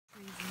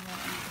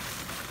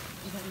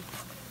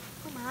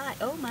Oh my,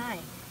 oh my.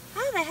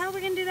 How the hell are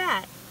we gonna do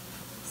that?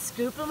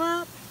 Scoop them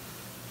up?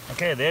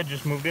 Okay, they had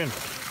just moved in.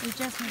 We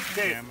just moved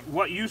Okay,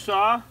 what you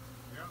saw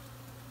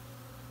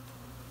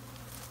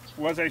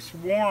was a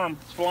swarm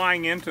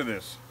flying into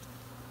this.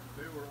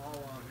 They were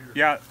all out here.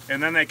 Yeah,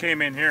 and then they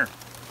came in here.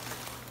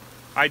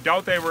 I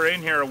doubt they were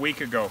in here a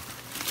week ago.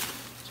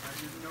 I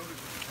didn't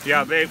notice.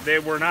 Yeah, they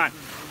were not.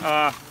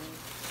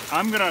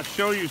 I'm gonna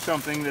show you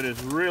something that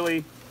is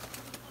really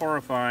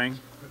horrifying.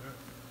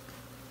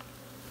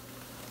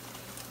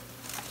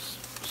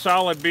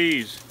 Solid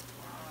bees.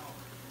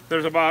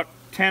 There's about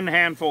 10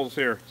 handfuls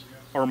here,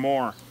 or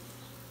more.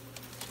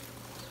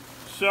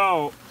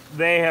 So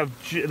they have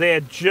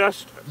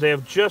just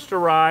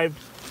arrived,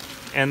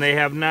 and they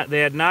had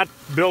not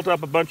built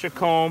up a bunch of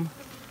comb,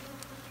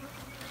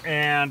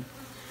 and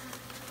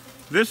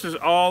this is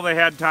all they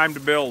had time to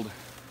build.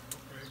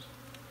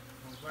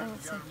 Well, glad you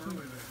got them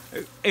early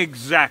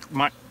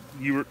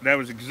then. That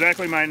was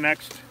exactly my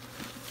next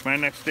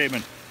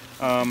statement.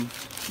 I'm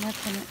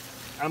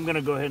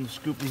gonna go ahead and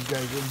scoop these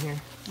guys in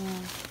here.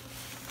 Yeah.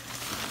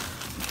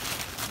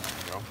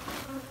 There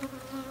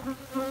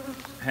you go.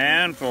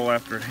 Handful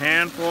after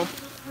handful.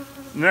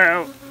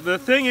 Now the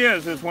thing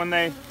is when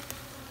the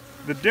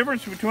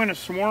difference between a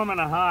swarm and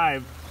a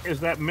hive is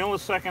that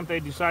millisecond they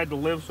decide to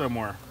live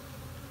somewhere,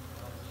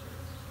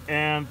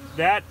 and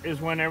that is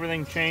when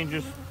everything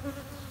changes.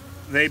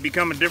 They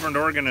become a different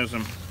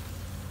organism.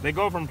 They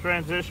go from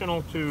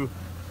transitional to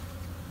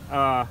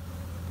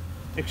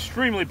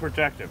extremely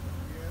protective.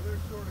 Yeah, they're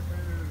sort of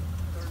kind of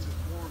starting to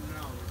swarm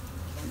now.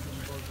 There's something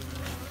buzzing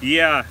around.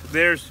 Yeah,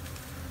 there's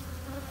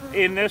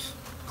in this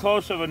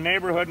close of a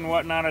neighborhood and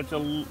whatnot, it's a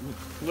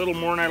little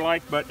more than I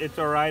like, but it's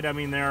all right. I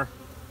mean,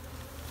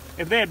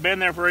 if they had been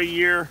there for a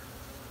year,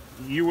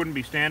 you wouldn't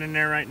be standing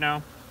there right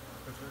now.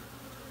 That's it.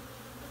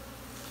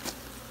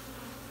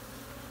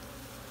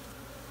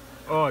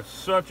 Oh,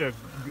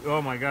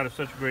 oh my God, it's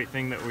such a great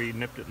thing that we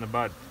nipped it in the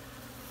bud.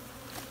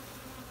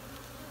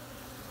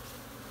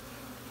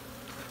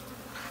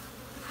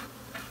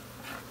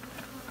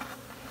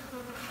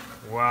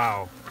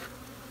 Wow.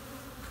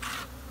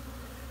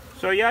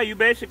 So yeah, you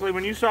basically,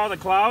 when you saw the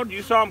cloud,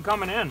 you saw them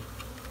coming in.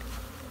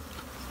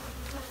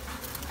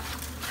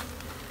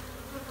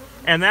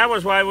 And that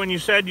was why when you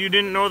said you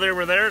didn't know they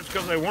were there, it's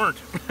because they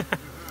weren't.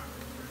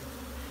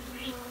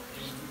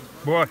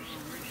 Boy.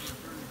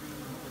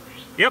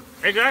 Yep,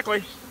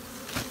 exactly.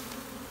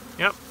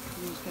 Yep.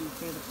 I'm just gonna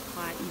throw the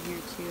pot in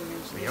here too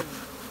eventually. Yep.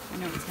 I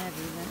know it's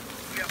heavy, but.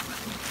 Yep.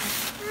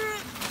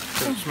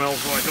 It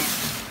smells like them.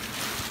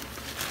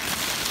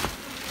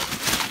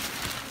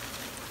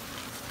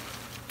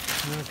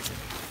 Okay.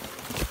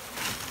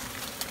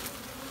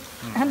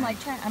 I'm like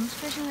I'm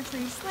squishing the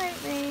tree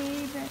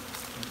slightly, but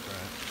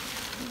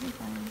it'll be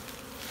fine.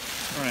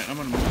 All right, I'm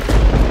gonna move.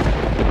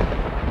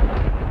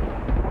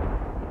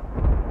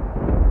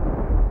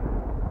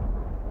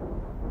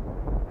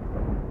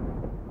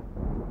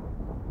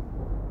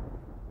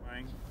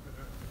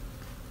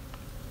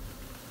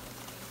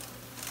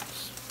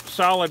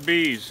 Solid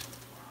bees.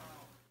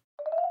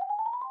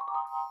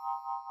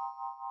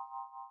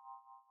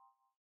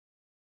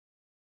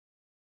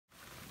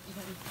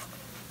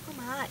 Oh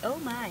my, oh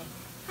my.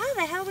 How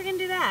the hell are we gonna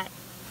do that?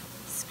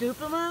 Scoop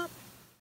them up?